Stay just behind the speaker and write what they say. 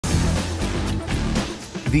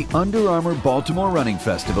The Under Armour Baltimore Running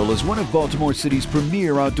Festival is one of Baltimore City's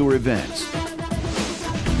premier outdoor events.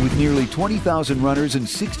 With nearly 20,000 runners and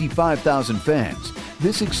 65,000 fans,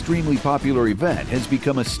 this extremely popular event has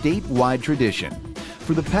become a statewide tradition.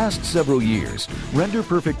 For the past several years, Render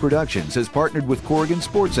Perfect Productions has partnered with Corrigan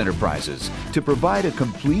Sports Enterprises to provide a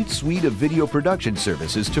complete suite of video production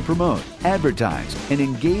services to promote, advertise, and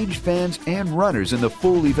engage fans and runners in the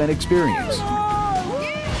full event experience.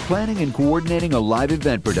 Planning and coordinating a live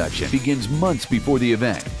event production begins months before the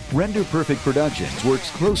event. Render Perfect Productions works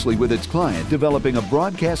closely with its client, developing a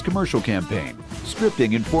broadcast commercial campaign,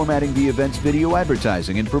 scripting and formatting the event's video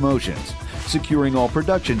advertising and promotions, securing all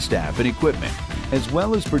production staff and equipment, as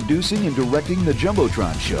well as producing and directing the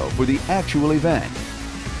Jumbotron show for the actual event.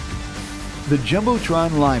 The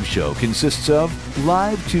Jumbotron live show consists of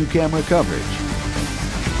live 2-camera coverage,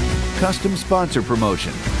 custom sponsor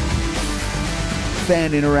promotion,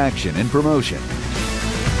 fan interaction and promotion,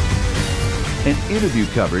 and interview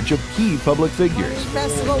coverage of key public figures.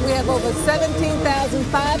 Festival, we have over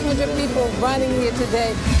 17,500 people running here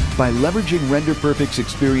today. By leveraging Render Perfect's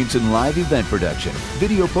experience in live event production,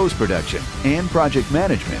 video post-production, and project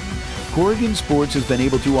management, Corrigan Sports has been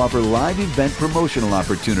able to offer live event promotional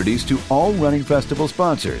opportunities to all running festival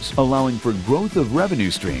sponsors, allowing for growth of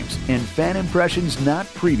revenue streams and fan impressions not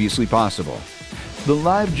previously possible. The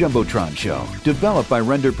live Jumbotron show, developed by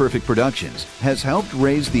Render Perfect Productions, has helped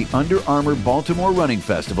raise the Under Armour Baltimore Running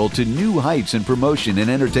Festival to new heights in promotion and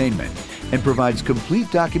entertainment, and provides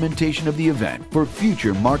complete documentation of the event for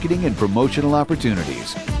future marketing and promotional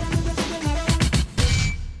opportunities.